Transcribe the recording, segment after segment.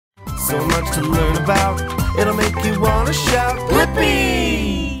so much to learn about. It'll make you wanna shout,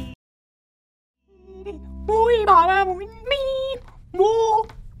 Blippi!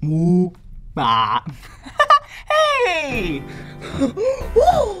 Hey!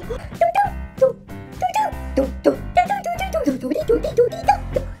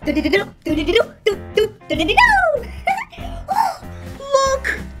 Look!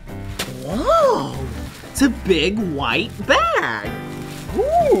 Whoa! It's a big white bag.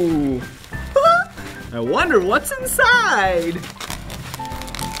 Ooh! I wonder what's inside.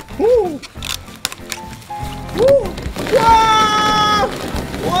 Ooh! Ooh! Whoa!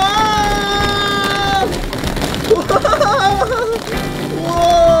 Whoa!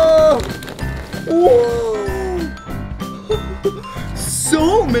 Whoa! Whoa!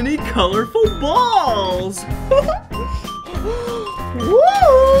 So many colorful balls!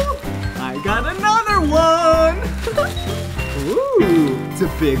 Whoa! I got another one! Ooh, it's a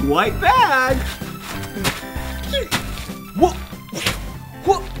big white bag! Whoa!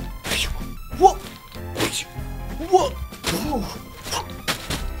 Whoa! Whoa! Whoa!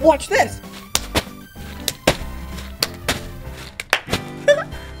 Watch this!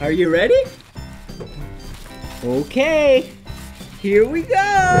 Are you ready? Okay, here we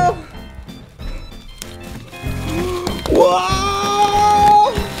go!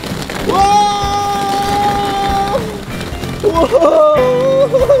 Whoa! Whoa! Whoa!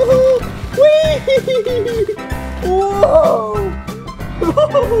 Whee! Whoa!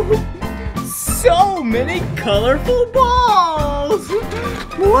 So many colorful balls!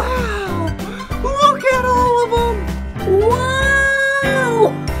 Wow! Look at all of them! Wow!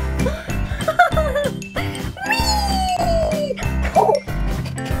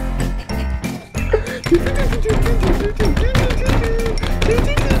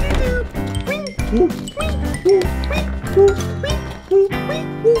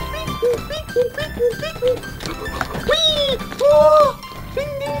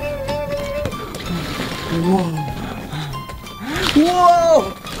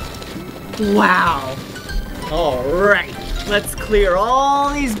 Whoa! Wow! All right, let's clear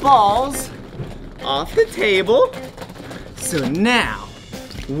all these balls off the table. So now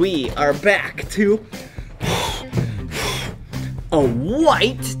we are back to a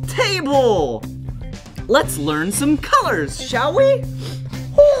white table. Let's learn some colors, shall we?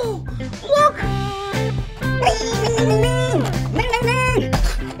 Oh, look!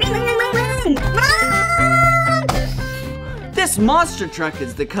 This monster truck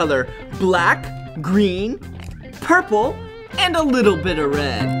is the color black, green, purple, and a little bit of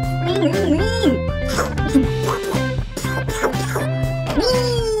red.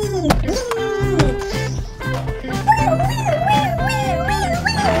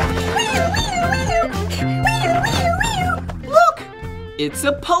 Look! It's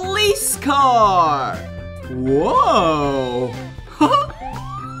a police car! Whoa!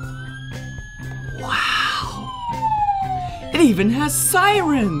 Wow! It even has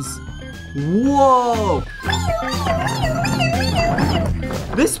sirens! Whoa!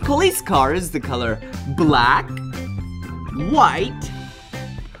 This police car is the color black, white,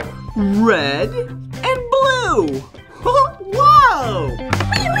 red, and blue! Whoa! Whoa!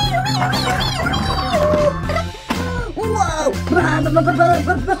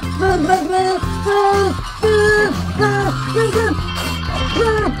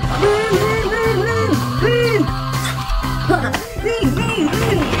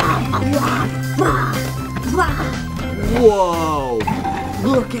 Whoa!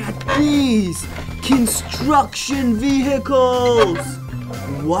 Look at these construction vehicles!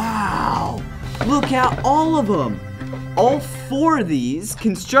 Wow! Look at all of them! All 4 of these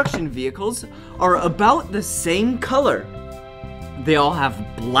construction vehicles are about the same color. They all have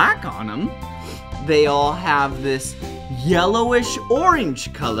black on them. They all have this yellowish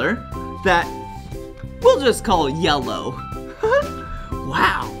orange color that we'll just call yellow.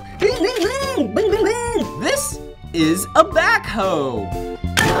 Wow! This is a backhoe.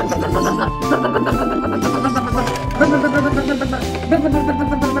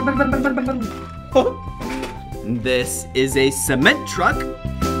 This is a cement truck.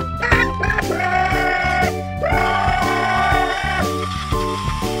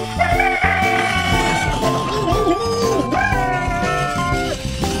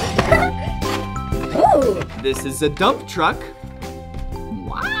 This is a dump truck.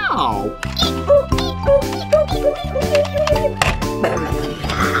 Wow!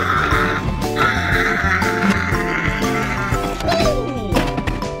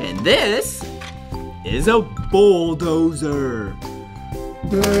 And this is a bulldozer.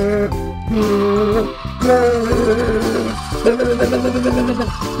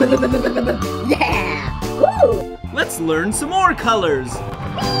 Yeah! Woo! Let's learn some more colors.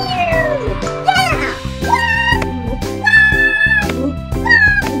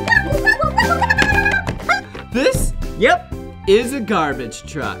 This, yep, is a garbage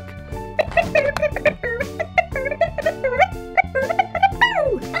truck.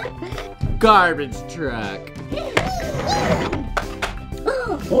 Garbage truck.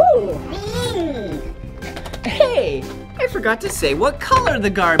 Hey, I forgot to say what color the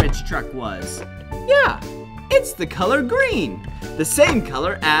garbage truck was. Yeah, it's the color green. The same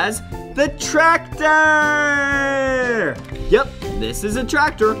color as the tractor. Yep, this is a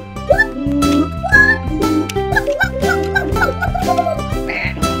tractor.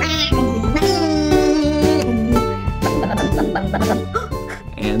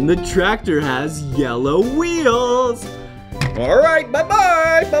 And the tractor has yellow wheels. All right,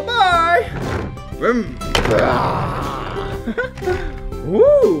 bye-bye, bye-bye.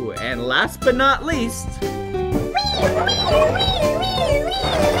 Woo, and last but not least.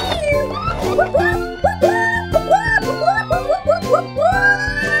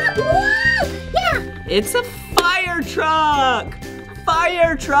 It's a fire truck.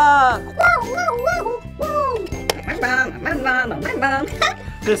 Fire truck.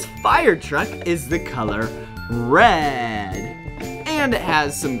 This fire truck is the color red. And it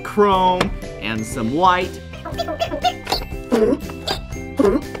has some chrome and some white.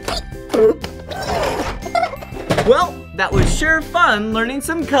 Well, that was sure fun learning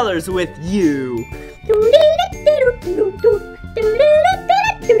some colors with you.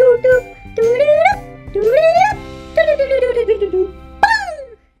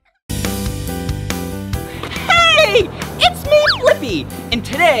 Hey, it's me, Blippi, and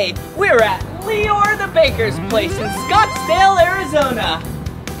today we're at Leor the Baker's place in Scottsdale, Arizona.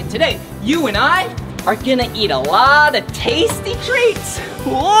 And today, you and I are gonna eat a lot of tasty treats.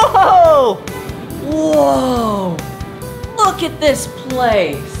 Whoa! Whoa! Look at this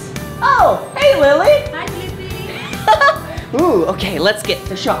place. Oh, hey, Lily. Hi, Blippi. Ooh, okay, let's get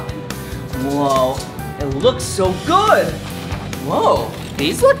to shopping. Whoa, it looks so good. Whoa,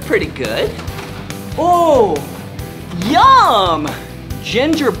 these look pretty good. Oh, yum!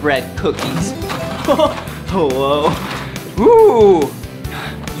 Gingerbread cookies. Whoa. Ooh.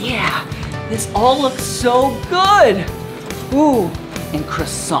 Yeah, this all looks so good. Ooh, and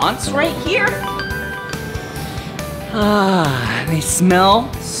croissants right here. Ah, they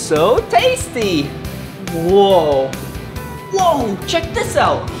smell so tasty. Whoa. Whoa, check this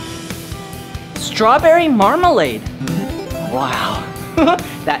out. Strawberry marmalade. Wow,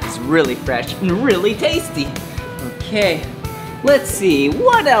 that's really fresh and really tasty. Okay, let's see,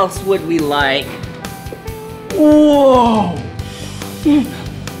 what else would we like? Whoa!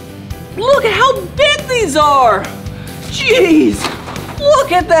 Look at how big these are! Jeez,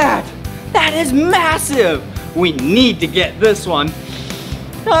 look at that! That is massive! We need to get this one.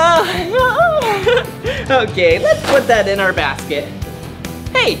 Okay, let's put that in our basket.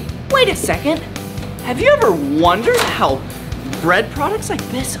 Hey, wait a second. Have you ever wondered how bread products like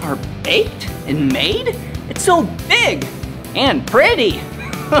this are baked and made? It's so big and pretty.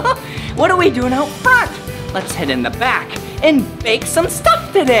 What are we doing out front? Let's head in the back and bake some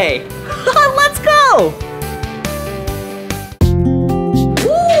stuff today. Let's go.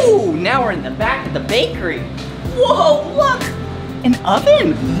 Ooh, now we're in the back of the bakery. Whoa, look, an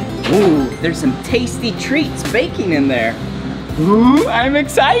oven. Ooh, there's some tasty treats baking in there. Ooh, I'm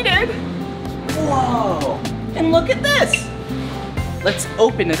excited. Whoa, and look at this. Let's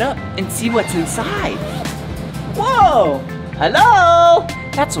open it up and see what's inside. Whoa, hello,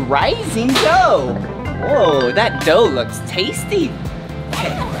 that's rising dough. Whoa, that dough looks tasty.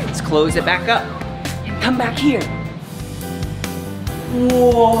 Okay, let's close it back up and come back here.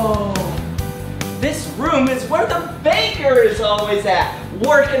 Whoa, this room is where the baker is always at,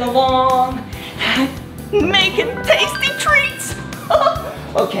 working along, making tasty treats.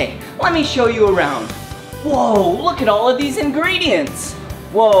 Okay, let me show you around. Whoa, look at all of these ingredients.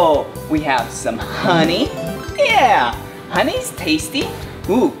 Whoa, we have some honey. Yeah, honey's tasty.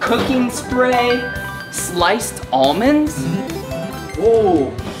 Ooh, cooking spray, sliced almonds.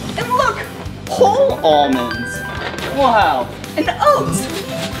 Whoa, and look, whole almonds. Wow, and oats.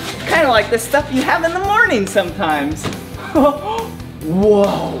 Kind of like the stuff you have in the morning sometimes.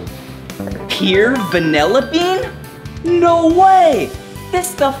 Whoa, pure vanilla bean? No way! This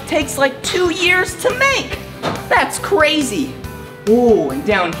stuff takes like 2 years to make. That's crazy. Ooh, and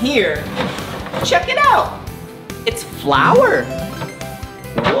down here, check it out. It's flour.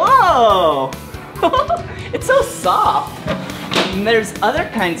 Whoa! It's so soft. And there's other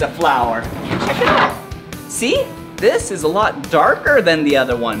kinds of flour. Check it out. See? this is a lot darker than the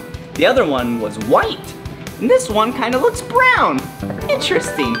other one. The other one was white, and this one kind of looks brown.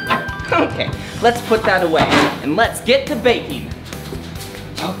 Interesting. Okay, let's put that away, and let's get to baking.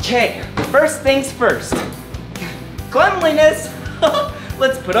 Okay, first things first. Cleanliness.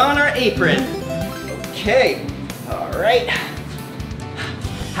 Let's put on our apron. Okay, all right.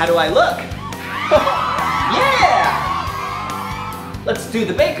 How do I look? Yeah! Let's do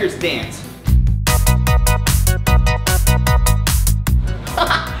the baker's dance.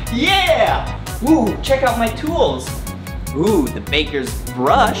 Yeah! Ooh, check out my tools. Ooh, the baker's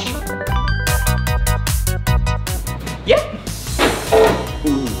brush. Yep.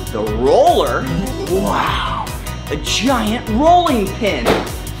 Ooh, the roller. Wow, a giant rolling pin.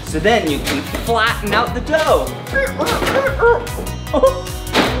 So then you can flatten out the dough.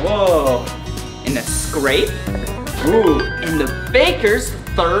 Whoa, and a scrape. Ooh, and the baker's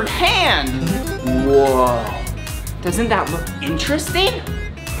third hand. Whoa, doesn't that look interesting?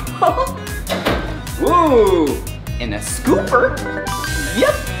 Ooh, and a scooper.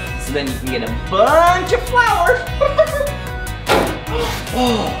 Yep, so then you can get a bunch of flour.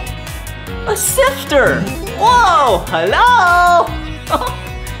 Oh, a sifter. Whoa, hello.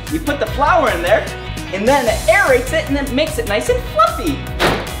 You put the flour in there, and then it aerates it, and it makes it nice and fluffy.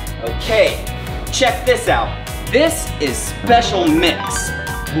 Okay, check this out. This is special mix.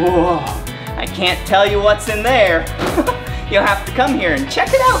 Whoa, I can't tell you what's in there. You'll have to come here and check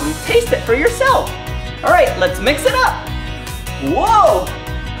it out and taste it for yourself. All right, let's mix it up. Whoa,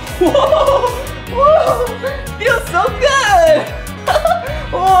 whoa, whoa, feels so good.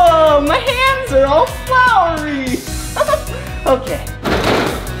 Whoa, my hands are all floury. Okay,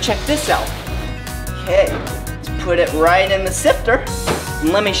 check this out. Okay, let's put it right in the sifter. And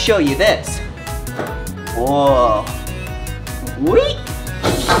let me show you this. Whoa. Whee!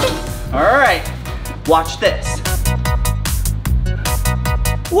 All right, watch this.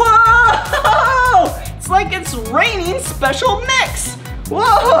 Whoa! It's like it's raining special mix.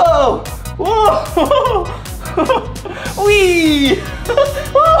 Whoa! Whoa! Whee!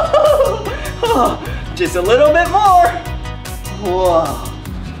 Whoa! Just a little bit more. Whoa.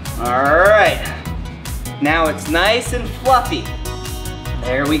 All right. Now it's nice and fluffy.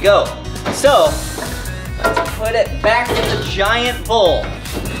 There we go. So, let's put it back in the giant bowl.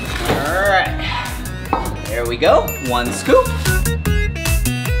 All right. There we go. 1 scoop.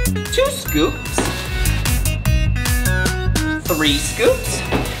 2 scoops. 3 scoops.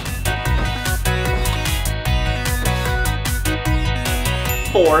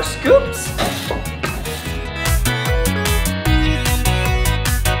 4 scoops.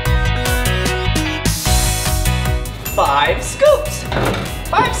 5 scoops.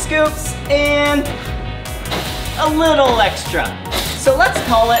 5 scoops and a little extra. So let's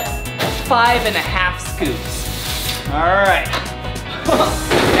call it 5.5 scoops. All right.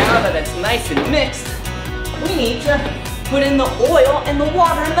 Now that it's nice and mixed, we need to put in the oil and the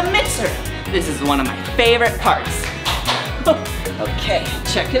water in the mixer. This is one of my favorite parts. Okay,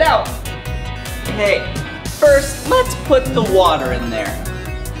 check it out. Okay, first let's put the water in there.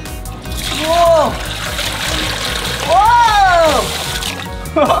 Whoa!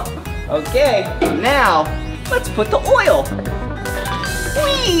 Whoa! Okay, now let's put the oil.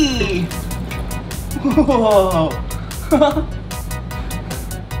 Whee! Whoa!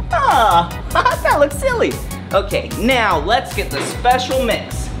 Ah, that looks silly. Okay, now let's get the special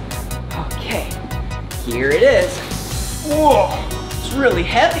mix. Okay, here it is. Whoa, it's really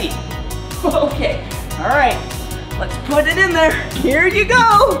heavy. Okay, all right, let's put it in there. Here you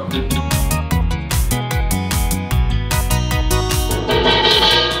go.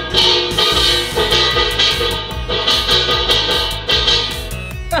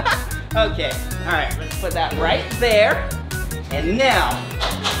 Okay, all right, let's put that right there. And now,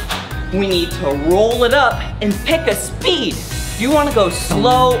 we need to roll it up and pick a speed. Do you want to go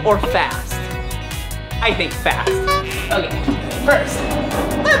slow or fast? I think fast. Okay, first,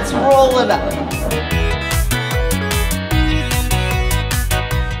 let's roll it up.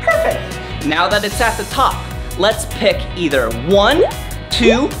 Perfect. Now that it's at the top, let's pick either 1,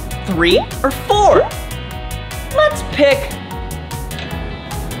 2, 3, or 4. Let's pick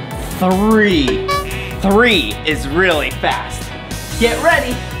 3. 3 is really fast. Get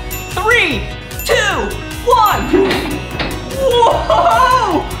ready. 3, 2, 1.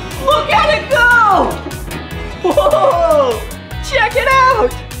 Whoa! Look at it go! Whoa! Check it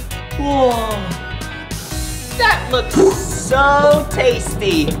out! Whoa! That looks so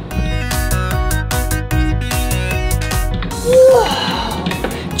tasty.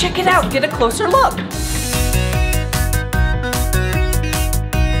 Whoa! Check it out, get a closer look.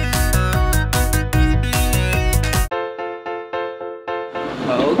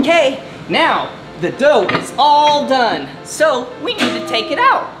 Okay, now the dough is all done, so we need to take it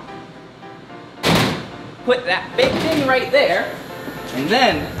out. Put that big thing right there, and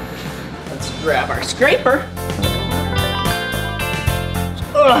then let's grab our scraper.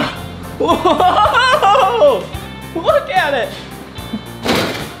 Ugh. Whoa! Look at it!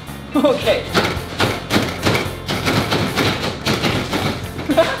 Okay.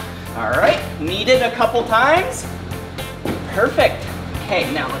 All right, knead it a couple times. Perfect.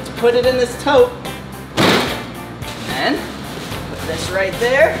 Okay, now let's put it in this tote. And put this right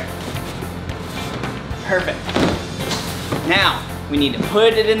there. Perfect. Now, we need to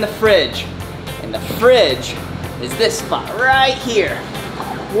put it in the fridge. And the fridge is this spot right here.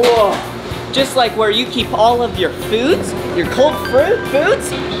 Whoa. Just like where you keep all of your foods, your cold foods,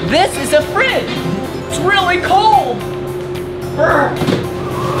 this is a fridge. It's really cold.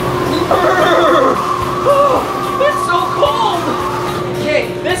 It's so cold.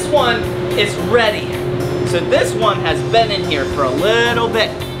 Okay, this one is ready. So this one has been in here for a little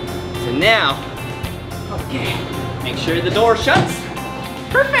bit. So now, okay, make sure the door shuts.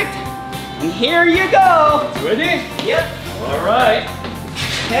 Perfect. And here you go. Ready? Yep. All right.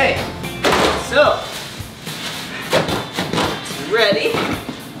 Okay, so, it's ready.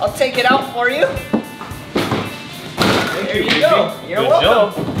 I'll take it out for you. There you go. You're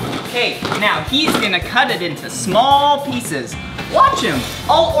welcome. Okay, now he's gonna cut it into small pieces. Watch him.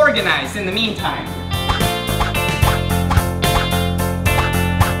 I'll organize in the meantime.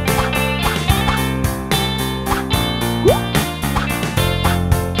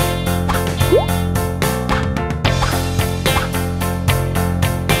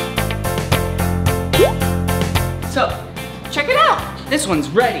 So, check it out. This one's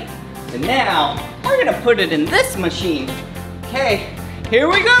ready. And now, we're gonna put it in this machine. Okay, here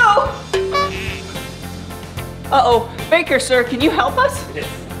we go. Uh-oh, Baker, sir, can you help us? Yes.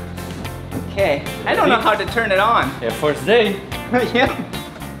 Okay, I don't know how to turn it on. Yeah, first day. Yeah.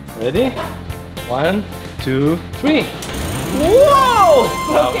 Ready? 1, 2, 3. Whoa!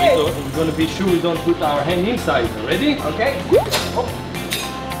 Now Okay. we're gonna be sure we don't put our hand inside. Ready? Okay. Oh.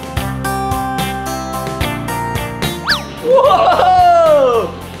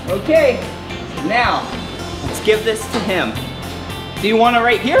 Whoa! Okay, now let's give this to him. Do you want it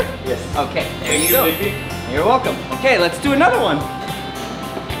right here? Yes. Okay, there Thank you go. Blippi. You're welcome. Okay, let's do another one.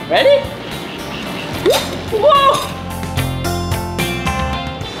 Ready? Whoa!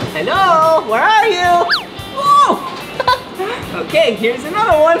 Hello, where are you? Whoa! Okay, here's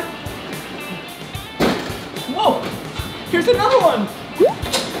another one. Whoa! Here's another one.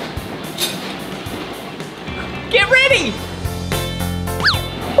 Get ready!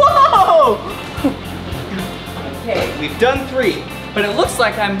 Whoa! Okay, we've done 3, but it looks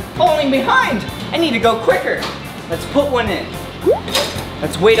like I'm falling behind. I need to go quicker. Let's put one in.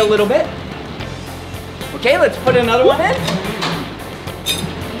 Let's wait a little bit. Okay, let's put another one in.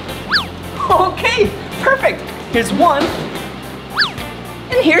 Okay, perfect. Here's 1,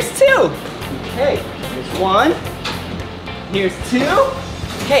 and here's 2. Okay, here's 1, here's 2.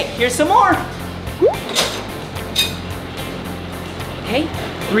 Okay, here's some more. Okay,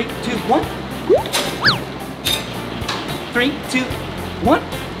 3, 2, 1. 3, 2, 1.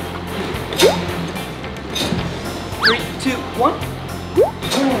 3, 2, 1.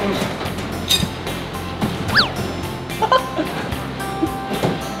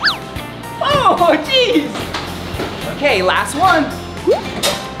 Oh, jeez. Okay, last one.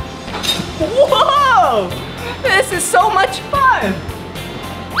 Whoa! This is so much fun.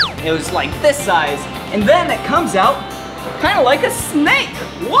 It was like this size, and then it comes out kind of like a snake.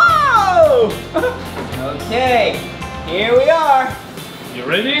 Whoa! Okay, here we are. You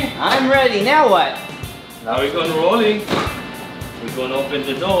ready? I'm ready. Now what? Now we're gonna rolling. We're gonna open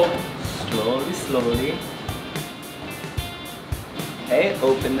the door slowly, slowly. Okay,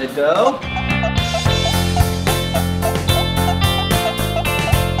 open the dough.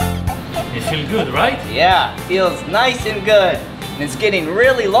 It feels good, right? Yeah, feels nice and good. And it's getting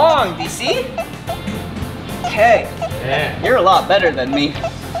really long, do you see? Okay, Yeah. you're a lot better than me.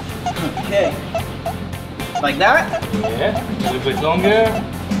 Okay, like that? Yeah. A little bit longer.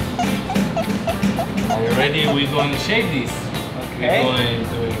 Are you ready? We're going to shape this. Okay. We're going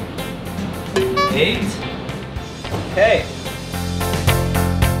to 8. Okay.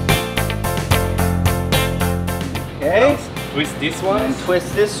 Okay, Twist this one. and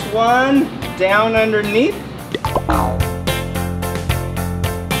twist this one down underneath.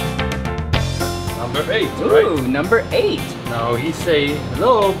 Number 8, Ooh, right? number 8. Now he say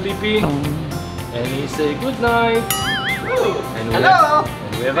hello, Blippi, and he say good night. Ooh, And we hello. Have,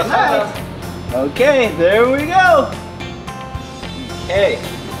 and we have a Good night. hug. Okay, there we go. Okay.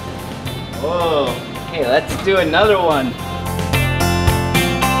 Whoa. Okay, let's do another one.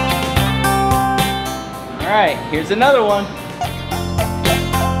 All right, here's another one.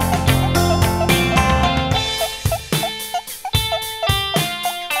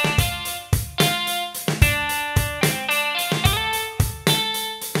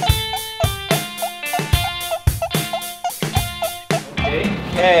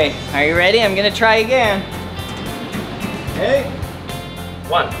 Okay, are you ready? I'm gonna try again. Okay.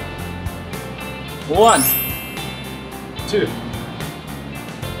 1, 1, 2.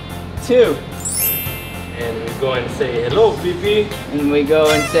 2. And we go and say hello, Blippi. And we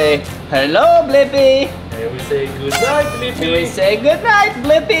go and say, hello, Blippi. And we say good night, Blippi. And we say, good night,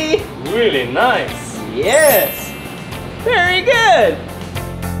 Blippi. Really nice. Yes. Very good.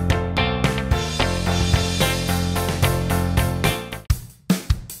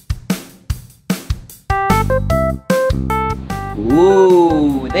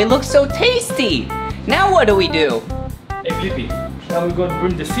 Ooh, they look so tasty. Now what do we do? Hey, Blippi, now we're going to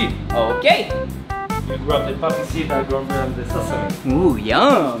bring the seed. Okay. You grab the poppy seed, I grab the sesame. Ooh,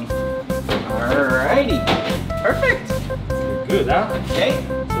 yum. Alrighty. Perfect. Good, huh? Okay.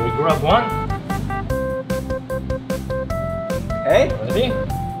 So we grab one. Okay. Ready?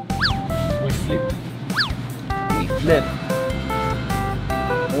 We flip. We flip.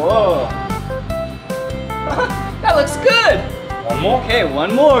 Whoa. That looks good. One more. Okay,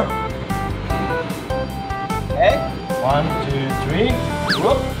 one more. Okay. 1, 2, 3.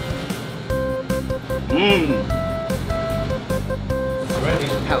 Whoop. Mmm. It's ready.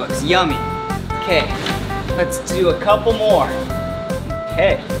 That looks yummy. Okay. Let's do a couple more.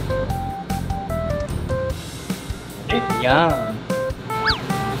 Okay. Ready? Yum.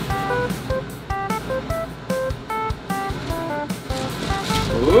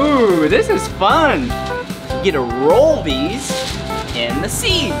 Ooh, this is fun. You get to roll these in the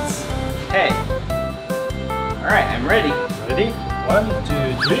seeds. Okay. All right, I'm ready. Ready? 1,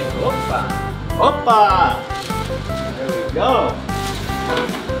 2, 3. Hoppa. Hoppa. There we go.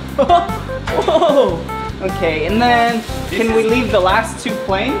 Whoa. Okay, and then can we leave the last two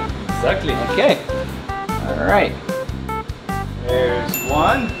plain? Exactly. Okay. All right. There's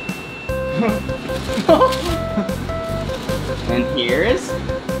one. And here's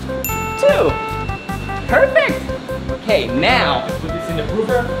 2. Perfect. Okay, now Put this in the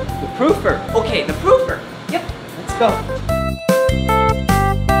proofer. the proofer. Okay, the proofer. Yep. Let's go.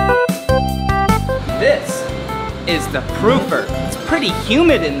 This is the proofer. It's pretty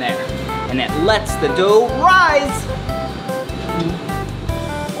humid in there, and it lets the dough rise.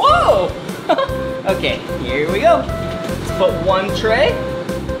 Whoa! Okay, here we go. Let's put one tray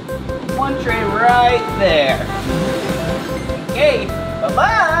right there. Okay,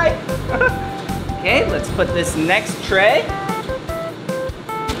 bye-bye. Okay, let's put this next tray.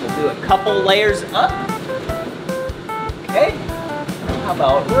 We'll do a couple layers up. Okay, how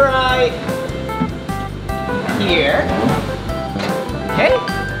about right here? Okay,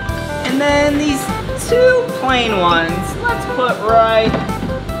 and then these 2 plain ones, let's put right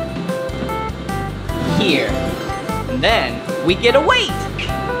here. And then we get a weight.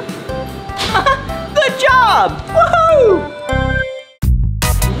 Good job! Woohoo!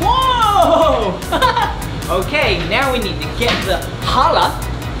 Whoa! Okay, now we need to get the challah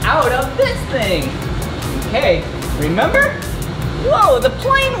out of this thing. Okay, remember? Whoa, the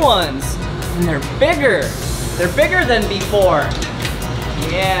plain ones. And they're bigger. They're bigger than before.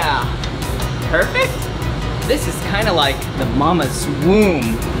 Yeah. Perfect. This is kind of like the mama's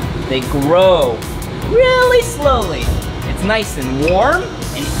womb. They grow really slowly. It's nice and warm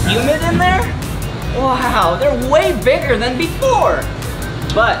and humid in there. Wow, they're way bigger than before.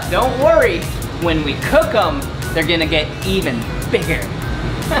 But don't worry, when we cook them, they're gonna get even bigger.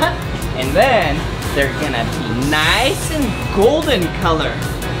 And then they're gonna be nice and golden color.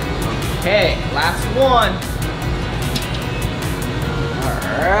 Okay, last one. All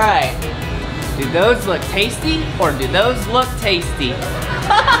right. Do those look tasty or do those look tasty?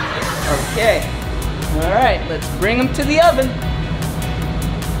 Okay. All right, let's bring them to the oven.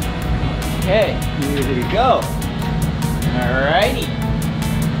 Okay, here we go. All righty.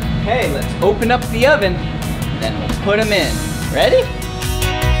 Okay, let's open up the oven, then we'll put them in. Ready?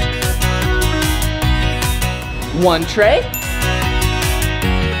 1 tray.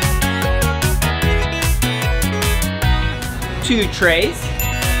 2 trays.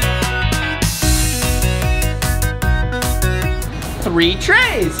 3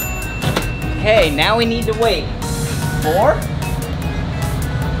 trays. Okay, now we need to wait for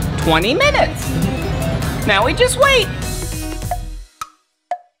 20 minutes. Now we just wait. It's 20 minutes.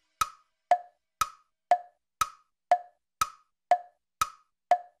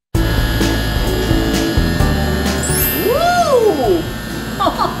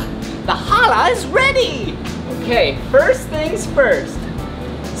 is ready. Okay, first things first.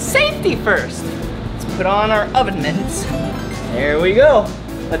 Safety first. Let's put on our oven mitts. There we go.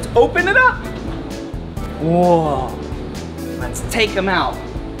 Let's open it up. Whoa. Let's take them out.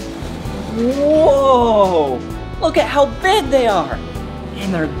 Whoa. Look at how big they are.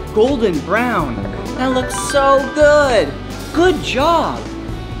 And they're golden brown. That looks so good. Good job.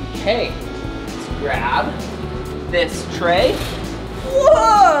 Okay, let's grab this tray.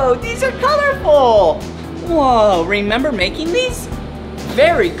 Whoa, these are colorful. Whoa, remember making these?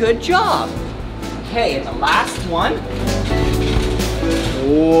 Very good job. Okay, and the last one.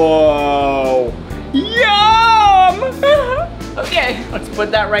 Whoa, yum! Okay, let's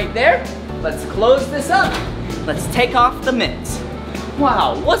put that right there. Let's close this up. Let's take off the mitts.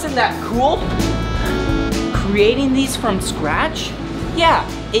 Wow, wasn't that cool? Creating these from scratch? Yeah,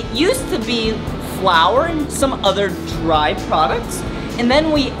 it used to be flour and some other dry products, and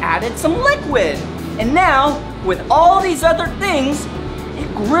then we added some liquid. And now, with all these other things,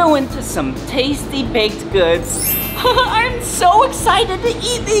 it grew into some tasty baked goods. I'm so excited to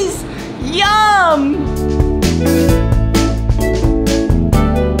eat these! Yum!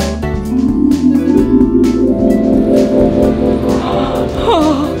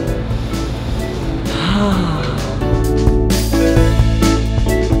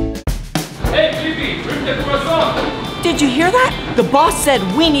 Hey, Blippi, bring the croissant. Did you hear that? The boss said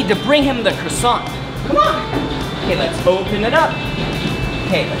we need to bring him the croissant. Come on. Okay, let's open it up.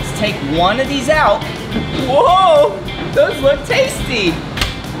 Okay, let's take one of these out. Whoa, those look tasty.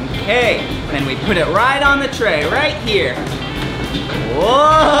 Okay, then we put it right on the tray, right here.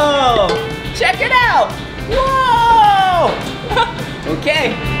 Whoa, check it out. Whoa.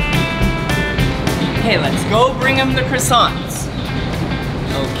 Okay. Okay, let's go bring him the croissants.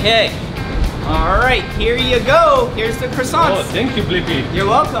 Okay. All right, here you go. Here's the croissants. Oh, thank you, Blippi. You're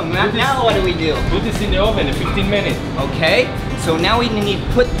welcome. Now what do we do? Put this in the oven in 15 minutes. Okay, so now we need to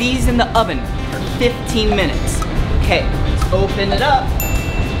put these in the oven for 15 minutes. Okay, let's open it up.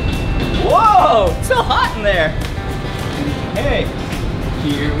 Whoa, it's so hot in there. Okay,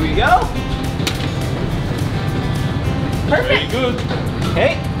 here we go. Very Perfect. good.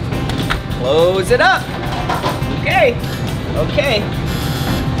 Okay, close it up. Okay, okay.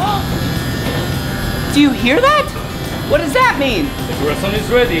 Do you hear that? What does that mean? The croissant is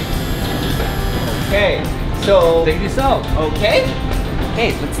ready. Okay, so, Take this out. okay.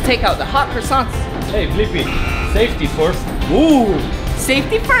 Hey, let's take out the hot croissants. Hey, Blippi, safety first. Ooh,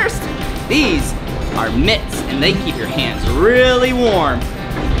 safety first. These are mitts and they keep your hands really warm.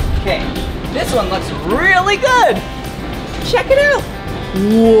 Okay, this one looks really good. Check it out.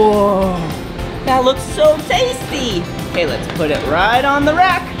 Whoa, that looks so tasty. Okay, let's put it right on the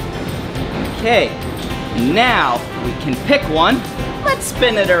rack. Okay, now we can pick one. Let's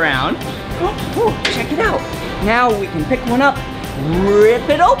spin it around. Oh, check it out. Now we can pick one up, rip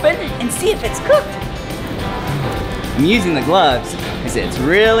it open, and see if it's cooked. I'm using the gloves because it's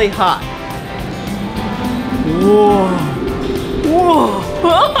really hot. Whoa. Whoa.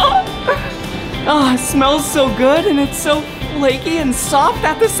 Oh, it smells so good and it's so flaky and soft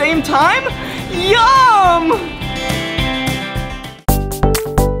at the same time. Yum!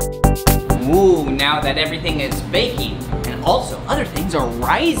 Ooh, now that everything is baking and also other things are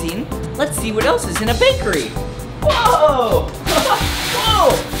rising, let's see what else is in a bakery. Whoa! Whoa!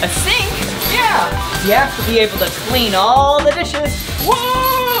 A sink? Yeah! You have to be able to clean all the dishes.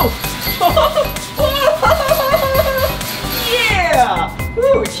 Whoa! Yeah!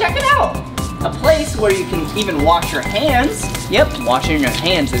 Ooh, check it out! A place where you can even wash your hands. Yep, washing your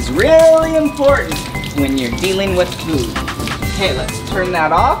hands is really important when you're dealing with food. Okay, let's turn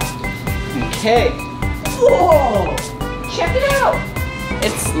that off. Okay. Whoa! Check it out!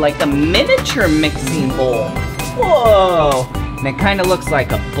 It's like a miniature mixing bowl. Whoa! And it kind of looks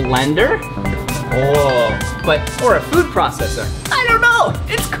like a blender. Whoa! But or a food processor. I don't know.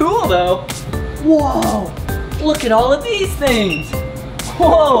 It's cool though. Whoa! Look at all of these things.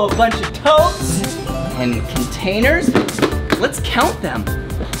 Whoa! A bunch of totes and containers. Let's count them.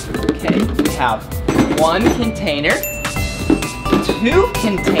 Okay, we have 1 container, 2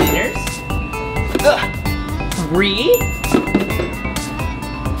 containers, 3,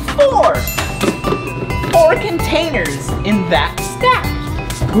 4. 4 containers in that stack.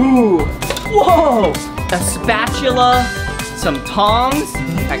 Ooh, whoa, a spatula, some tongs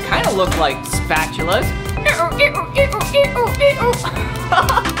that kind of look like spatulas.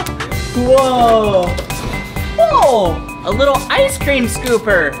 Whoa, whoa, a little ice cream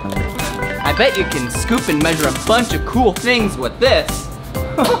scooper. I bet you can scoop and measure a bunch of cool things with this.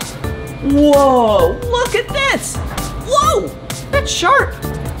 Whoa, look at this. Whoa, that's sharp.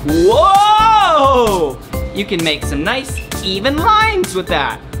 Whoa! Whoa! You can make some nice even lines with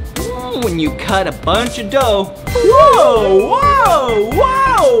that. Ooh, when you cut a bunch of dough. Whoa, whoa,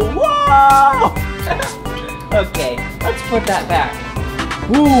 whoa, whoa! Okay, let's put that back.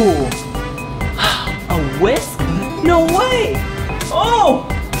 Ooh, a whisk? No way! Oh!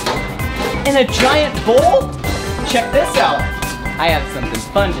 In a giant bowl? Check this out. I have something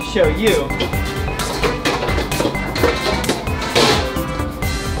fun to show you.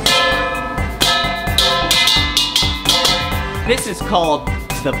 This is called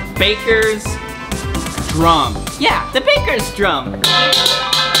the baker's drum. Yeah, the baker's drum.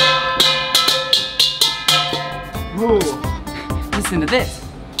 Ooh, listen to this.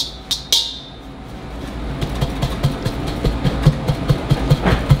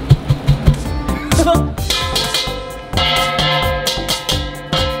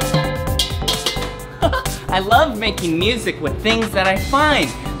 I love making music with things that I find,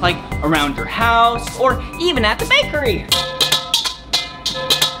 like around your house or even at the bakery.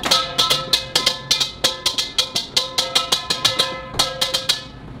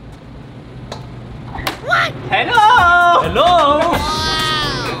 What? Hello! Hello!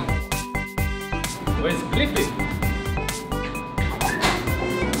 Where's Blippi?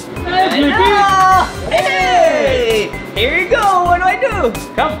 Hey, Blippi! Hey! Here you go, what do I do?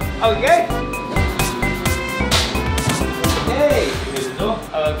 Come. Okay. Okay. Here's the dough.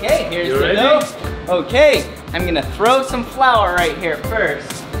 Okay, here's You the ready? dough. Okay, I'm gonna throw some flour right here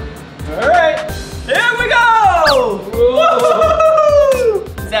first. All right, here we go! Woo-hoo-hoo-hoo!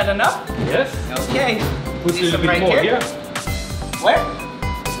 Is that enough? Yes. Okay. Put a Do little some bit right more here. here. Where?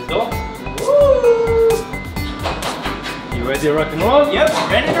 The dough. Woo! You ready to rock and roll? Yep,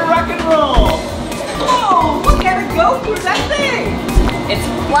 ready to rock and roll. Whoa, look at it go through that thing. It's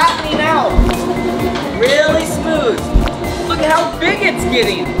flattening out. Really smooth. Look at how big it's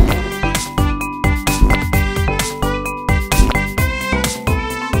getting.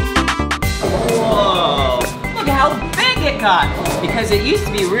 Whoa, look at how big it got. Because it used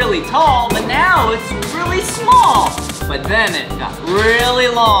to be really tall, but now it's really small. But then it got really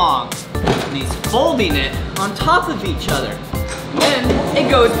long. And he's folding it on top of each other. Then it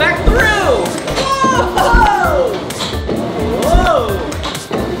goes back through. Whoa! Whoa!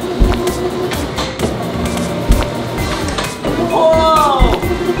 Whoa!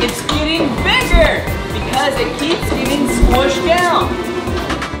 It's getting bigger because it keeps getting squished down.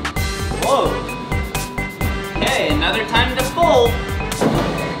 Whoa! Okay, another time to fold.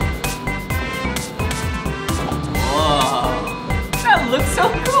 Whoa! That looks so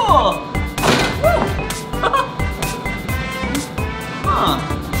cool. Woo! Huh?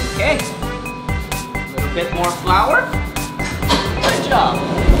 Okay. A little bit more flour. Good job.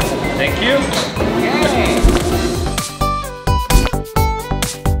 Thank you. Okay.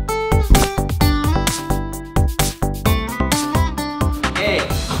 Okay.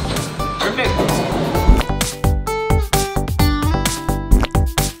 Perfect.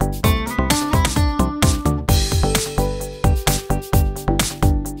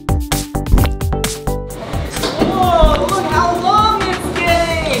 Whoa, look how long it's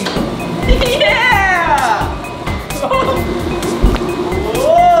getting. Yeah!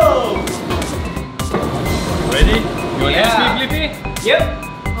 Whoa! Ready? You want Yeah. to help me, Blippi? Yep.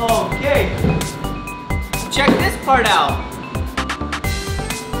 Okay. Check this part out.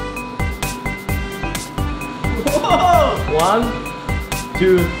 Whoa! 1,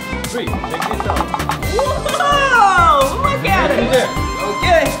 2, 3. Check this out. Whoa! Look at Right it. there.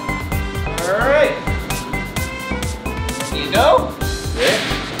 Okay. All right. You go. Yeah.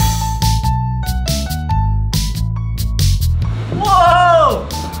 Whoa!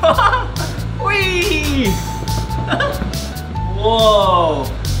 Whee! Whoa!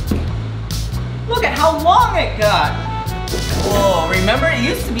 Look at how long it got. Whoa, remember it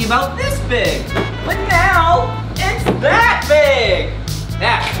used to be about this big, but now it's that big.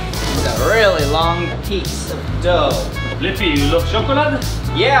 That is a really long piece of dough. Blippi, you love chocolate?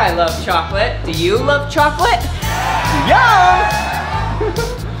 Yeah, I love chocolate. Do you love chocolate? Yum!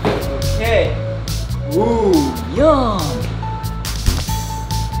 Okay. Ooh, yum.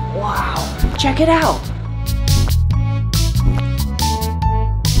 Wow, check it out.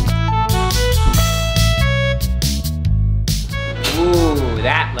 Ooh,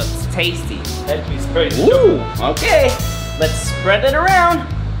 that looks tasty. Help me spread the Ooh, chocolate. okay. Let's spread it around.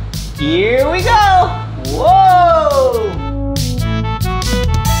 Here we go. Whoa!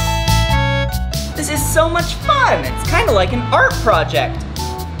 This is so much fun. It's kind of like an art project.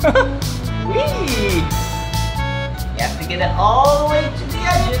 Whee! You have to get it all the way to the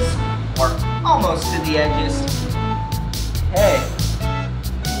edges, or almost to the edges. Hey.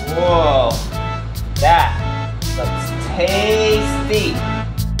 Whoa. That looks tasty.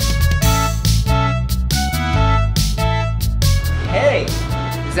 Hey,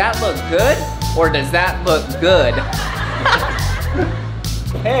 does that look good or does that look good?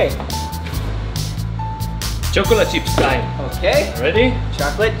 Hey. Chocolate chips time. Okay. Ready?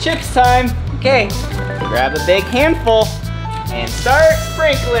 Chocolate chips time. Okay. Grab a big handful and start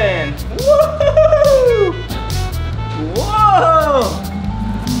sprinkling. Woo! Whoa!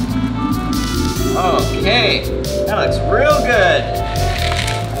 Okay, that looks real good.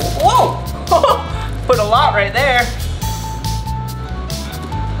 Whoa! Put a lot right there.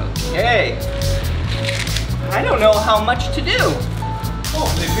 Okay. I don't know how much to do. Oh,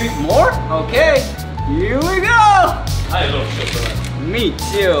 maybe. More? Okay. Here we go. I love chocolate. Me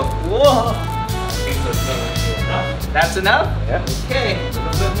too. Whoa. I think that's gonna be enough. That's enough? Yeah. Okay. A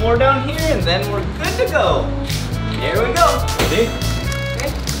little bit more down here and then we're good to go. Here we go. Ready?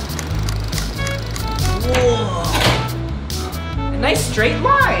 Okay. Whoa. A nice straight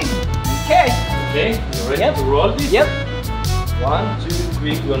line. Okay. Okay, you ready Yep. to roll this? Yep. 1, 2,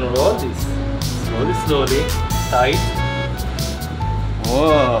 3, we're gonna roll this. Slowly, slowly, tight.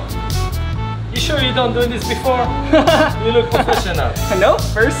 Whoa. You sure you don't do this before? You look professional. Nope,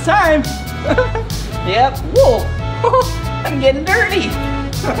 first time. Yep. Whoa. I'm getting dirty.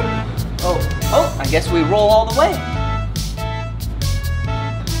 Oh, I guess we roll all the way.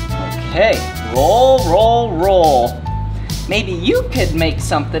 Okay, roll, roll, roll. Maybe you could make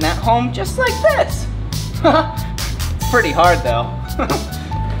something at home just like this. It's pretty hard though.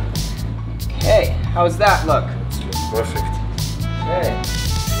 Okay, how's that look? Perfect. Okay.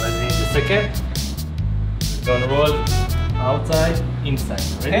 Ready in the second? We're gonna roll outside, inside.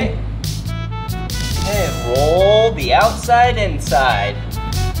 Ready? Okay, roll the outside inside.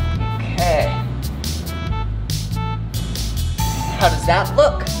 Okay. How does that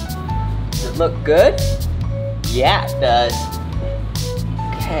look? Does it look good? Yeah, it does.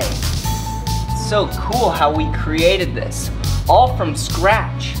 Okay. It's so cool how we created this, all from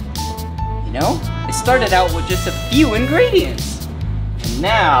scratch. You know, it started out with just a few ingredients. And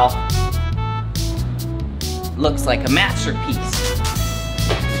now, it looks like a masterpiece.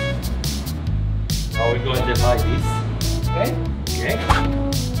 Now we're going to divide this. Okay? Okay.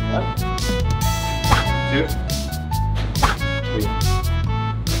 1, 2, 3,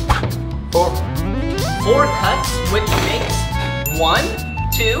 4. 4 cuts, which makes 1,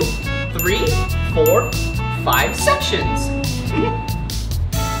 2, 3, 4, 5 sections.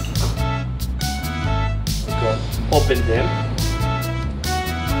 Okay. Open them.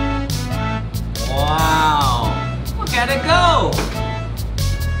 Wow, look at it go.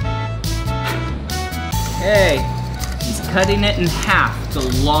 Okay, he's cutting it in half the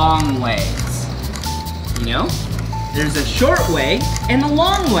long ways. You know, there's a short way and a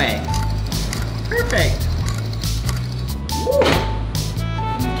long way. Perfect. Woo.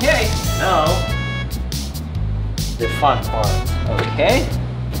 Okay, Now, the fun part. okay,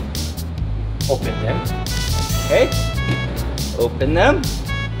 Open them. okay. Open them.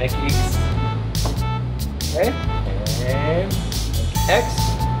 Make X. Okay, And X.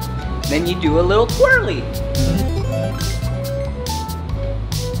 Then you do a little twirly.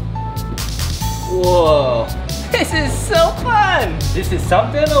 Whoa, this is so fun. this is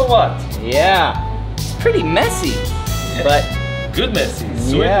something or what? Yeah, it's pretty messy, but Good messy.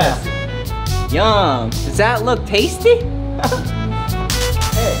 Sweet Yeah. messy. yum. Does that look tasty?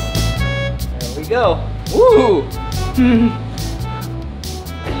 Okay, there we go. Woo!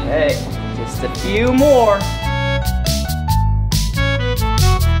 Okay, just a few more.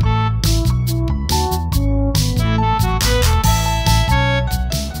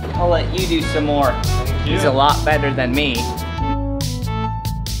 I'll let you do some more. Thank you. He's a lot better than me.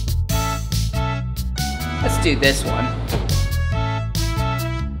 Let's do this one.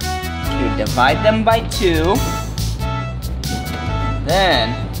 Okay, divide them by 2. Then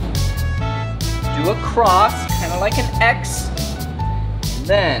do a cross, kind of like an X. And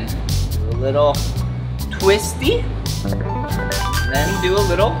then do a little twisty. Then do a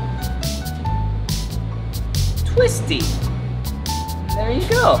little twisty. There you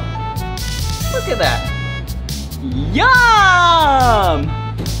go. Look at that. Yum!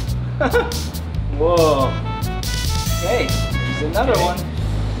 Whoa. Okay, here's another one.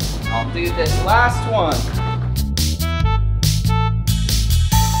 I'll do this last one.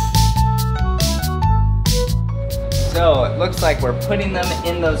 So it looks like we're putting them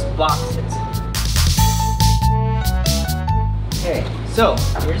in those boxes. Okay, so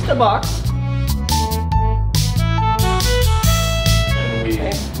here's the box. And we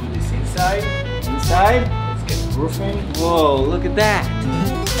Okay. do this inside. Inside. Let's get the roofing. Whoa, look at that.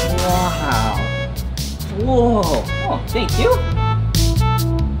 Wow. Whoa. Oh, thank you.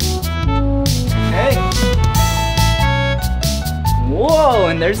 Okay. Whoa,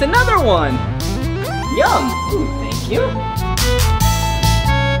 and there's another one. Yum. Ooh, thank you.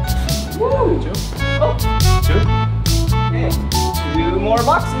 Woo. Oh. Two. Okay. 2 more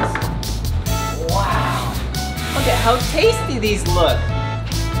boxes. Wow. Look at how tasty these look.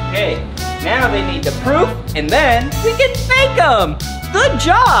 Okay, now they need the proof, and then we can bake them. Good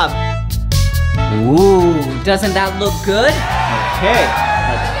job. Ooh, doesn't that look good? Okay,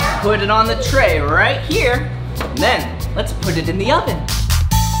 let's put it on the tray right here, and then let's put it in the oven.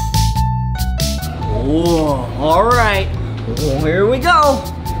 Whoa, all right, here we go.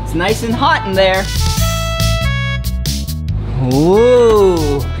 It's nice and hot in there.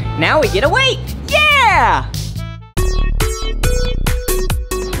 Ooh, now we get to wait. Yeah!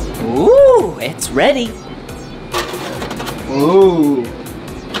 Ooh, it's ready. Ooh.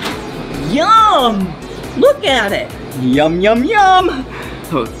 Yum! Look at it. Yum, yum, yum.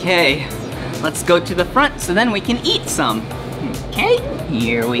 Okay, let's go to the front so then we can eat some. Okay,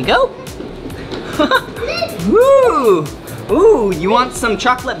 here we go. Ooh. Ooh, you want some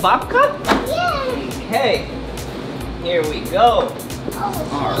chocolate babka? Yeah. Okay, here we go.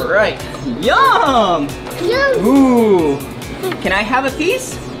 All right, yum! Yum. Ooh, can I have a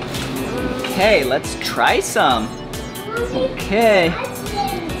piece? Okay, let's try some. Okay.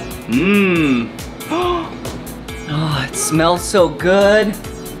 Mmm. Oh, it smells so good.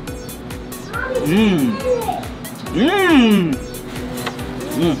 Mmm. Mmm.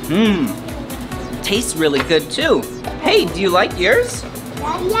 Mm-hmm. Tastes really good too. Hey, do you like yours?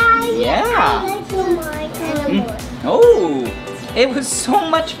 Yeah. Yeah. I like mine. Oh, it was so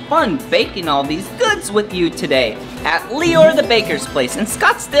much fun baking all these goods with you today at Leor the Baker's Place in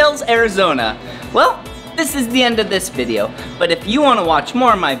Scottsdale, Arizona. Well, this is the end of this video, but if you want to watch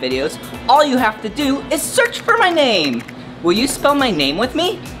more of my videos, all you have to do is search for my name. Will you spell my name with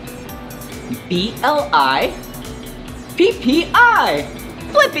me? B-L-I-P-P-I.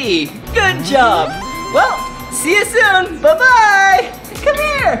 Blippi. Good job. Well, see you soon. Bye-bye. Come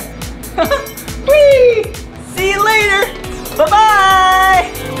here. Whee! See you later.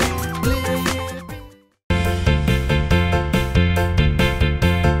 Bye-bye.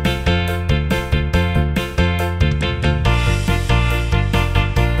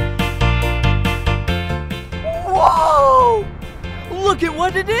 Whoa! Look at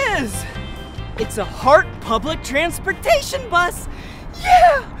what it is! It's a Hart public transportation bus!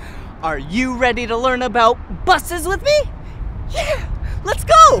 Yeah! Are you ready to learn about buses with me? Yeah! Let's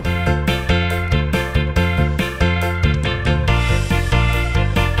go!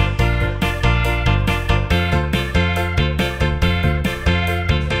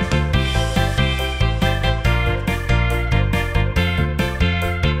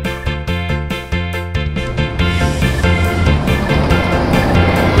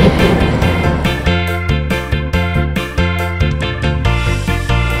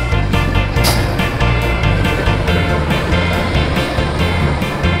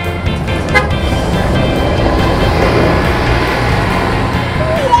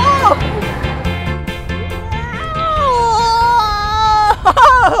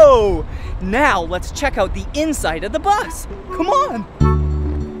 Now let's check out the inside of the bus. Come on.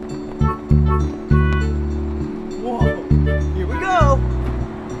 Whoa, here we go.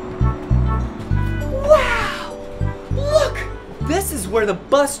 Wow, look, this is where the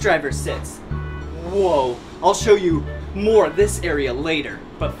bus driver sits. Whoa, I'll show you more of this area later.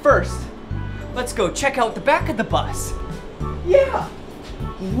 But first, let's go check out the back of the bus. Yeah.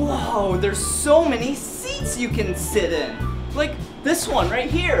 Whoa, there's so many seats you can sit in. Like this one right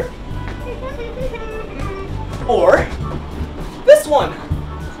here. Or this one.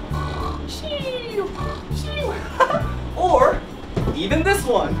 Or even this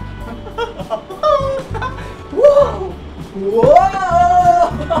one. Whoa! Whoa!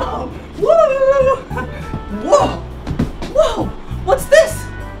 Whoa! Whoa! Whoa! What's this?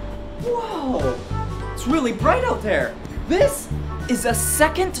 Whoa! It's really bright out there. This is a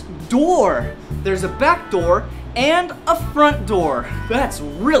second door. There's a back door and a front door. That's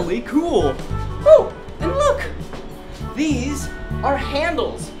really cool. Oh, and look, these are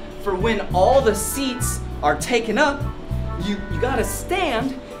handles for when all the seats are taken up. You gotta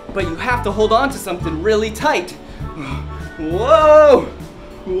stand, but you have to hold on to something really tight. Whoa,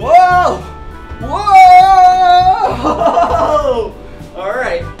 whoa, whoa! All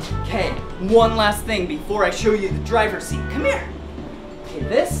right, okay, one last thing before I show you the driver's seat. Come here. Okay,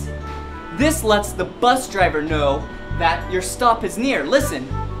 this lets the bus driver know that your stop is near. Listen.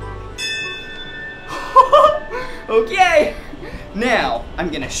 Okay, now I'm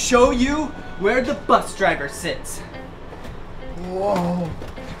gonna show you where the bus driver sits. Whoa.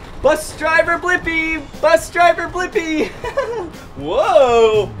 Bus driver Blippi! Bus driver Blippi!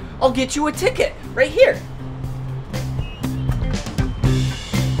 Whoa! I'll get you a ticket right here.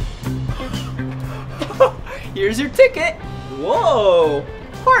 Here's your ticket. Whoa!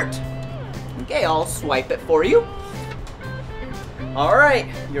 Heart. Okay, I'll swipe it for you. All right,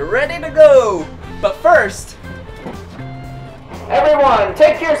 you're ready to go. But first, everyone,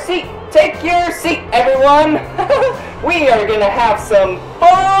 take your seat. Take your seat, everyone. We are gonna have some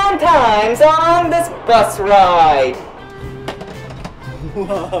fun times on this bus ride.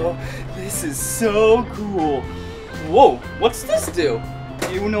 Whoa, this is so cool. Whoa, what's this do?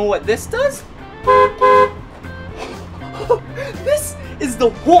 Do you know what this does? This is the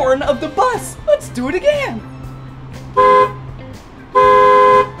horn of the bus. Let's do it again.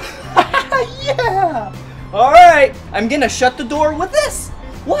 Yeah! Alright, I'm gonna shut the door with this.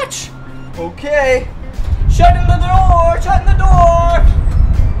 Watch. Okay. Shutting the door, shutting the door.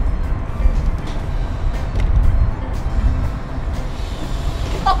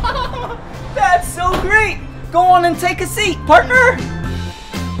 That's so great. Go on and take a seat, partner.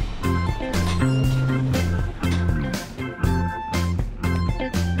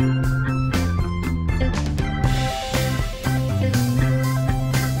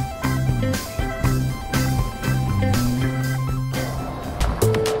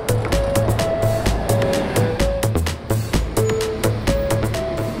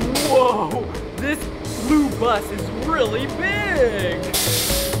 Bus is really big.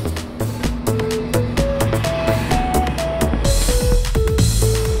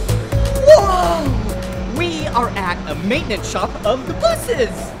 Whoa! We are at a maintenance shop of the buses.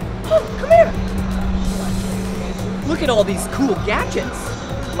 Oh, come here. Look at all these cool gadgets,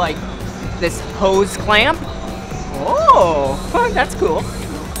 like this hose clamp. Oh, that's cool.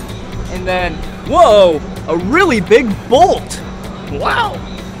 And then, whoa, a really big bolt. Wow.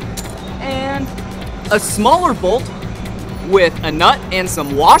 And a smaller bolt with a nut and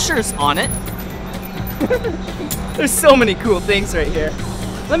some washers on it. There's so many cool things right here.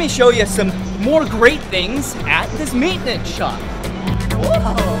 Let me show you some more great things at this maintenance shop.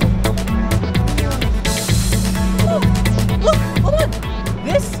 Whoa! Look, hold on.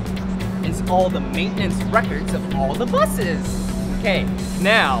 This is all the maintenance records of all the buses. Okay,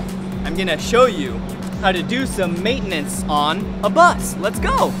 now I'm gonna show you how to do some maintenance on a bus. Let's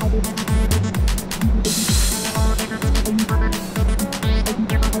go.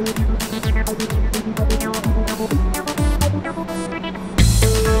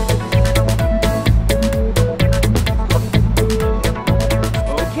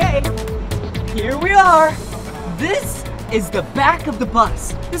 Okay, here we are. This is the back of the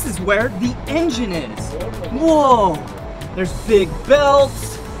bus. This is where the engine is. Whoa, there's big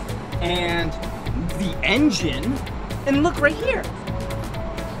belts and the engine. And look right here.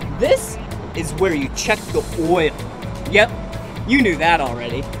 This is where you check the oil. Yep, you knew that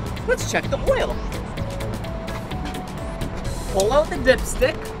already. Let's check the oil. Pull out the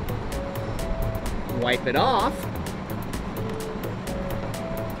dipstick. Wipe it off.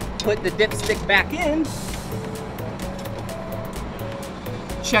 Put the dipstick back in.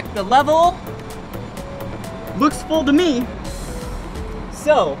 Check the level. Looks full to me.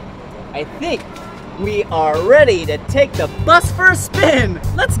 So, I think we are ready to take the bus for a spin.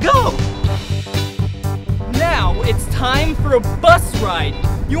 Let's go. Now it's time for a bus ride.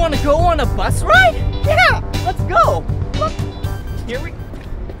 You want to go on a bus ride? Yeah, let's go. Look, here we.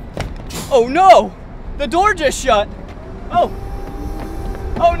 Oh no, the door just shut. Oh.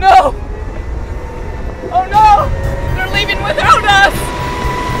 Oh no. Oh no, they're leaving without us.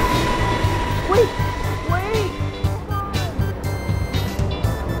 Wait.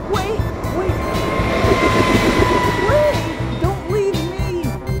 Don't leave me.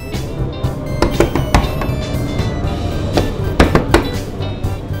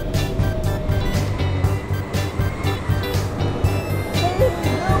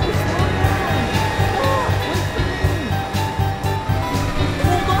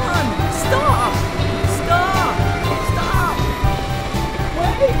 Hold on. Stop.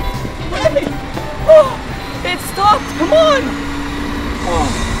 Wait. Oh, it stopped. Come on.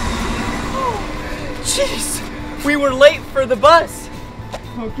 Jeez, we were late for the bus.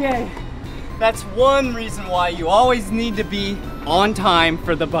 Okay, that's one reason why you always need to be on time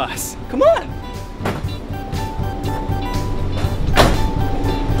for the bus. Come on.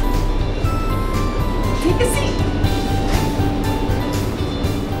 Take a seat.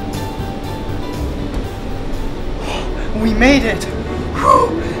 We made it.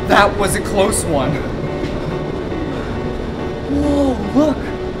 Whew, that was a close one. Whoa, look.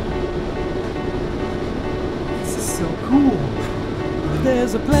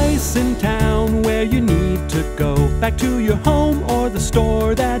 There's a place in town where you need to go, back to your home or the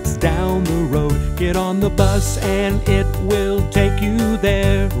store that's down the road. Get on the bus and it will take you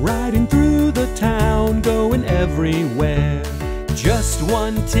there, riding through the town, going everywhere. Just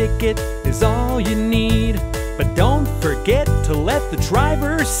one ticket is all you need, but don't forget to let the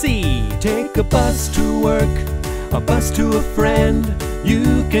driver see. Take a bus to work, a bus to a friend.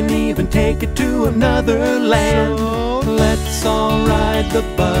 You can even take it to another land. So let's all ride the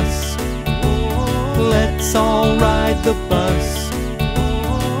bus. Let's all ride the bus.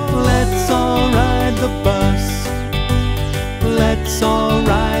 Let's all ride the bus. Let's all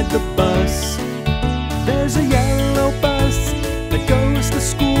ride the bus. There's a yellow bus that goes to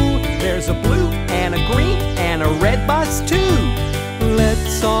school. There's a blue and a green and a red bus too.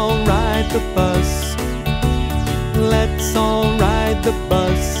 Let's all ride the bus. Let's all ride the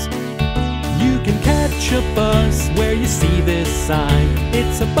bus. You can catch a bus where you see this sign.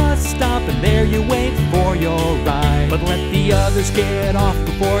 It's a bus stop and there you wait for your ride. But let the others get off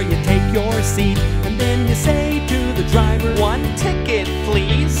before you take your seat. And then you say to the driver, "One ticket,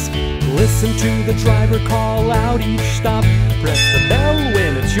 please." Listen to the driver call out each stop. Press the bell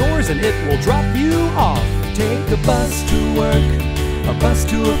when it's yours and it will drop you off. Take a bus to work, a bus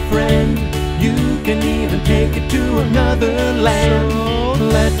to a friend. You can even take it to another land. So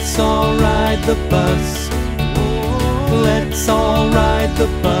let's all ride the bus. Let's all ride the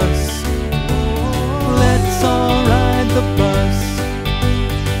bus. Let's all ride the bus.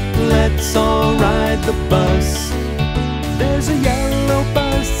 Let's all ride the bus. There's a yellow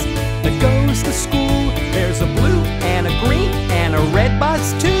bus that goes to school. There's a blue and a green and a red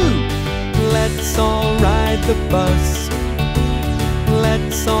bus too. Let's all ride the bus.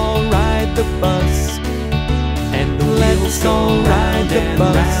 Let's all ride the bus. And the let's all ride the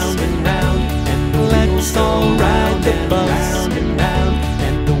bus. Round and round. And the let's all ride the bus. Round and round.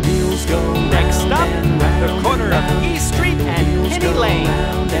 And the wheels go round. Next stop, the corner of East Street and Penny Lane.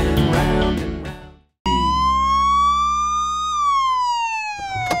 Round and round and round.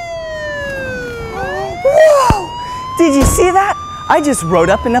 Whoa! Did you see that? I just rode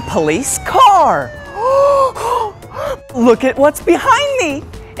up in a police car. Look at what's behind me.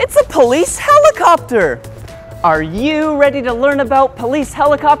 It's a police helicopter. Are you ready to learn about police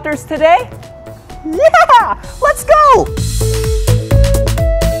helicopters today? Yeah, let's go.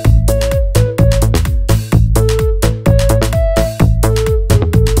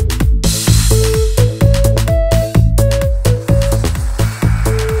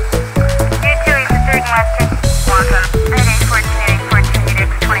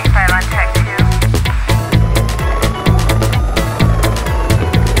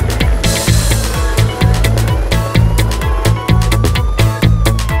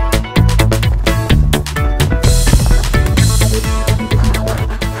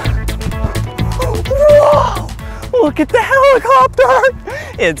 Look at the helicopter!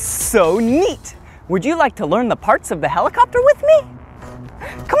 It's so neat! Would you like to learn the parts of the helicopter with me?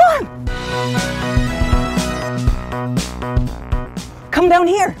 Come on! Come down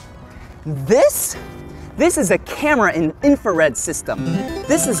here. This is a camera and infrared system.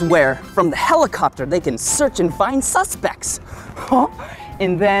 This is where, from the helicopter, they can search and find suspects.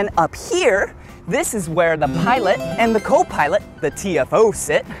 And then up here, this is where the pilot and the co-pilot, the TFO,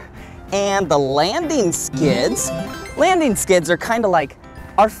 sit. And the landing skids. Landing skids are kind of like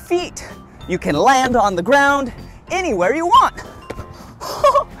our feet. You can land on the ground anywhere you want.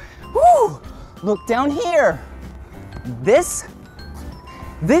 Woo! Look down here. This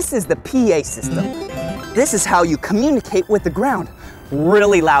is the PA system. This is how you communicate with the ground.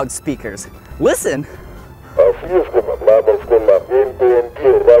 Really loud speakers. Listen.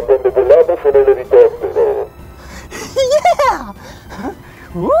 Yeah!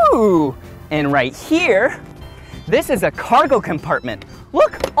 Woo! And right here, this is a cargo compartment.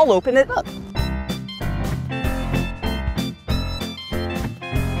 Look, I'll open it up.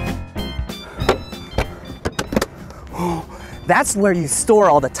 That's where you store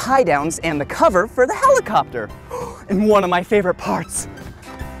all the tie downs and the cover for the helicopter. And one of my favorite parts.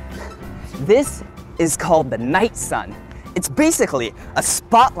 This is called the night sun. It's basically a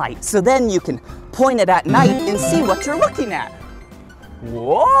spotlight, so then you can point it at night and see what you're looking at.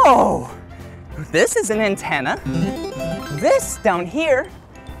 Whoa! This is an antenna. This down here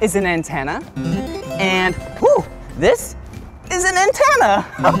is an antenna. And whoo, this is an antenna.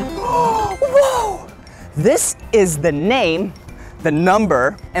 Whoa! This is the name, the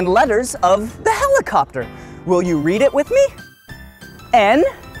number, and letters of the helicopter. Will you read it with me?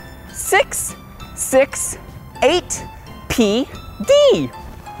 N668PD.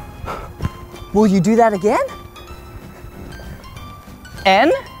 Will you do that again?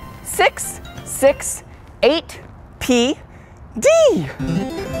 N668PD.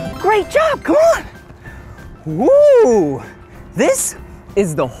 Great job, come on. Woo! This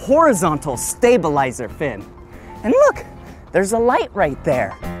is the horizontal stabilizer fin. And look, there's a light right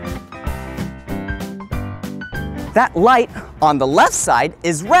there. That light on the left side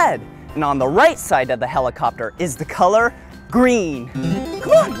is red, and on the right side of the helicopter is the color green.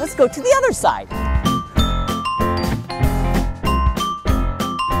 Come on, let's go to the other side.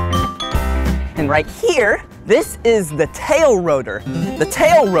 And right here, this is the tail rotor. The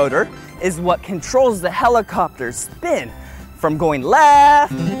tail rotor is what controls the helicopter's spin from going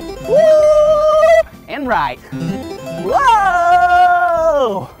left, woo, and right.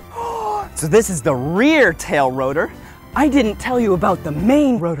 Whoa! So this is the rear tail rotor. I didn't tell you about the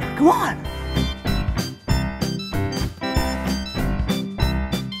main rotor. Come on.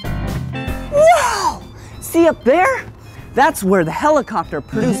 Wow! See up there? That's where the helicopter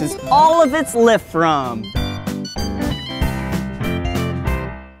produces all of its lift from.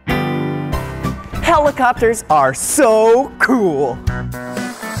 Helicopters are so cool.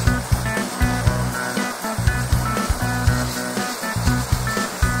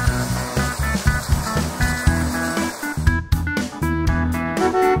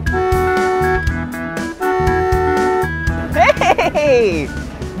 Hey,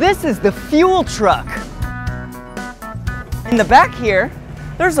 this is the fuel truck. In the back here,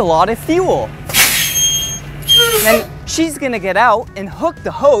 there's a lot of fuel. And she's gonna get out and hook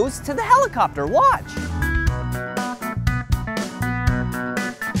the hose to the helicopter. Watch.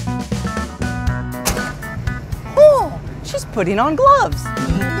 Oh, she's putting on gloves.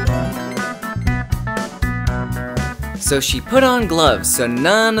 So she put on gloves so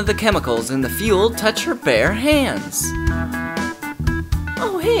none of the chemicals in the fuel touch her bare hands.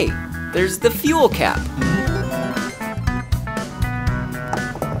 Oh hey, there's the fuel cap.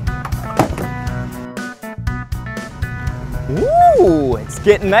 Ooh, it's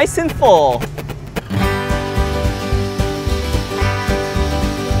getting nice and full.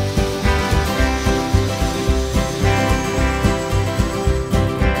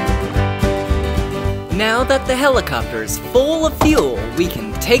 Now that the helicopter is full of fuel, we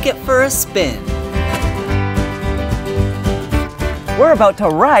can take it for a spin. We're about to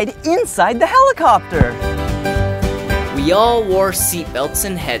ride inside the helicopter. We all wore seatbelts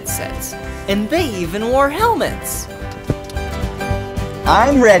and headsets, and they even wore helmets.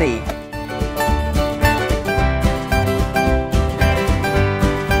 I'm ready.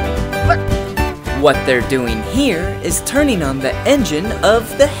 What they're doing here is turning on the engine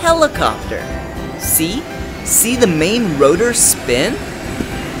of the helicopter. See? See the main rotor spin?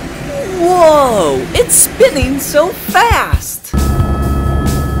 Whoa! It's spinning so fast!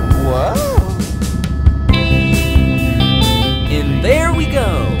 Whoa! And there we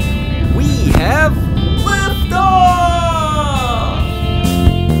go! We have liftoff!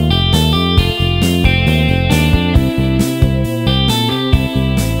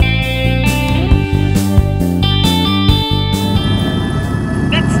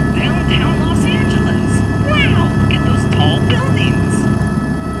 That's downtown Los Angeles. Wow, look at those tall buildings.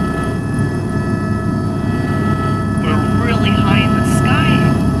 We're really high in the sky.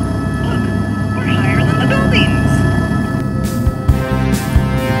 Look, we're higher than the buildings.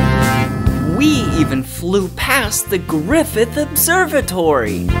 We even flew past the Griffith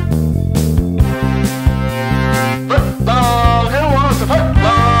Observatory. Football, who wants a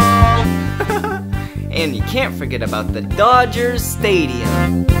football? And you can't forget about the Dodgers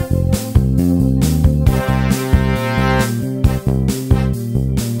Stadium.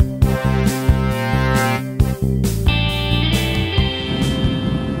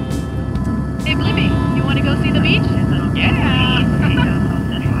 Hey, Blippi, you want to go see the beach? Yeah.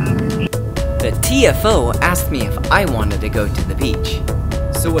 The TFO asked me if I wanted to go to the beach.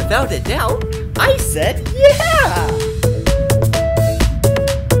 So without a doubt, I said yeah!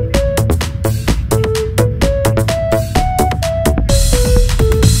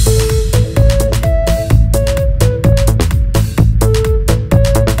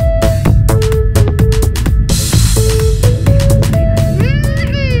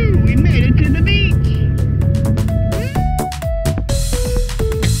 We made it to the beach.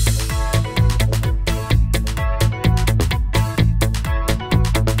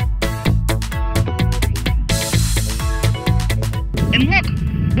 And look,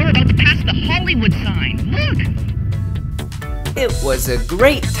 we're about to pass the Hollywood sign. Look. It was a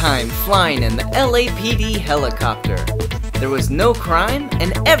great time flying in the LAPD helicopter. There was no crime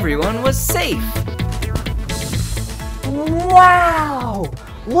and everyone was safe. Wow!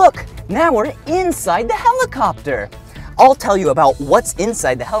 Look, now we're inside the helicopter. I'll tell you about what's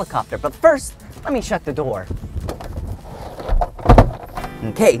inside the helicopter, but first, let me shut the door.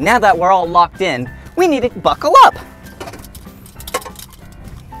 Okay, now that we're all locked in, we need to buckle up.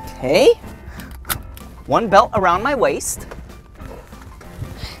 Okay, one belt around my waist,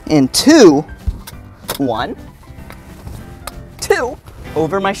 and one, two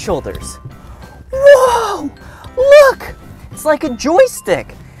over my shoulders. Whoa, look, it's like a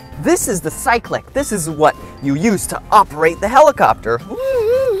joystick. This is the cyclic. This is what you use to operate the helicopter.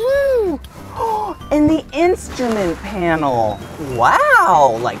 And the instrument panel.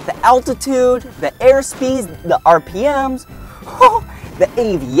 Wow, like the altitude, the airspeed, the RPMs, the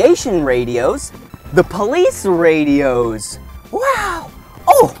aviation radios, the police radios. Wow.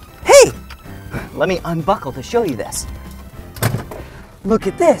 Oh, hey, let me unbuckle to show you this. Look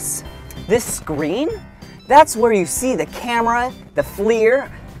at this. This screen, that's where you see the camera, the FLIR,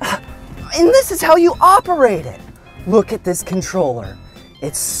 and this is how you operate it. Look at this controller.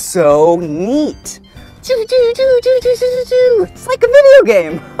 It's so neat. It's like a video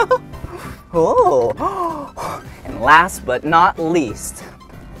game. Oh, and last but not least,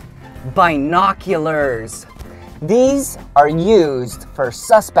 binoculars. These are used for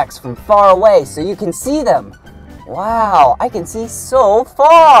suspects from far away so you can see them. Wow, I can see so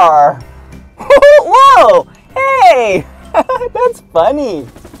far. Whoa, hey, that's funny.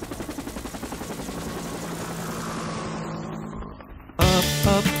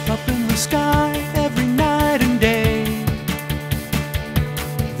 Up in the sky every night and day.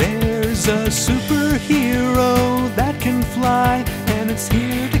 There's a superhero that can fly, and it's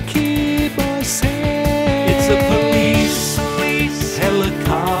here to keep us safe. It's a police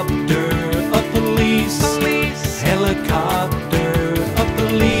helicopter, a police helicopter, a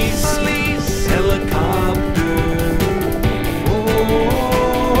police helicopter.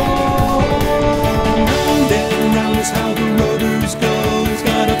 Round and round is how the rotors go. It's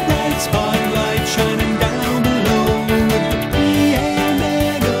got a bright spotlight shining down below with the P and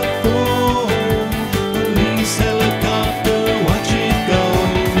megaphone. Police helicopter, watch it go.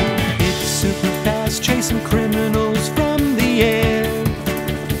 It's super fast, chasing criminals from the air,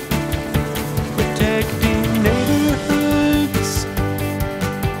 protecting neighborhoods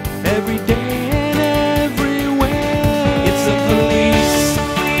every day and everywhere. It's a police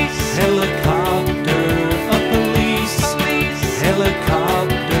helicopter, a police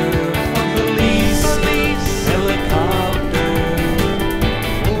helicopter, a police helicopter.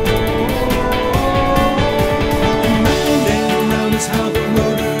 Round and round is how the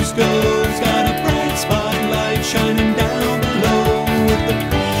rotors go. It's got a bright spotlight shining down below with the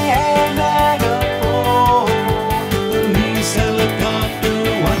megaphone. Police helicopter,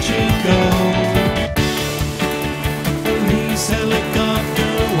 watch it go. Police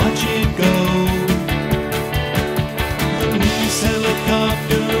helicopter, watch it go. Police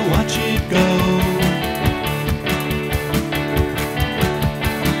helicopter, watch it go.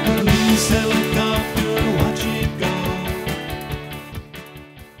 Police helicopter, watch it go.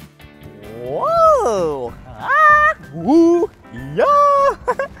 Whoa! Ah! Woo! Yeah!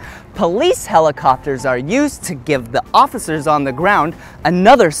 Police helicopters are used to give the officers on the ground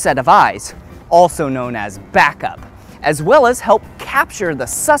another set of eyes, also known as backup, as well as help capture the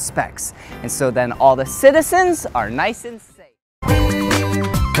suspects. And so then all the citizens are nice and safe.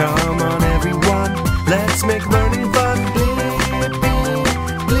 Come on everyone, let's make learning fun.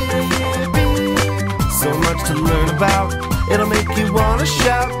 So much to learn about, it'll make you wanna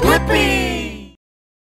shout, Blippi!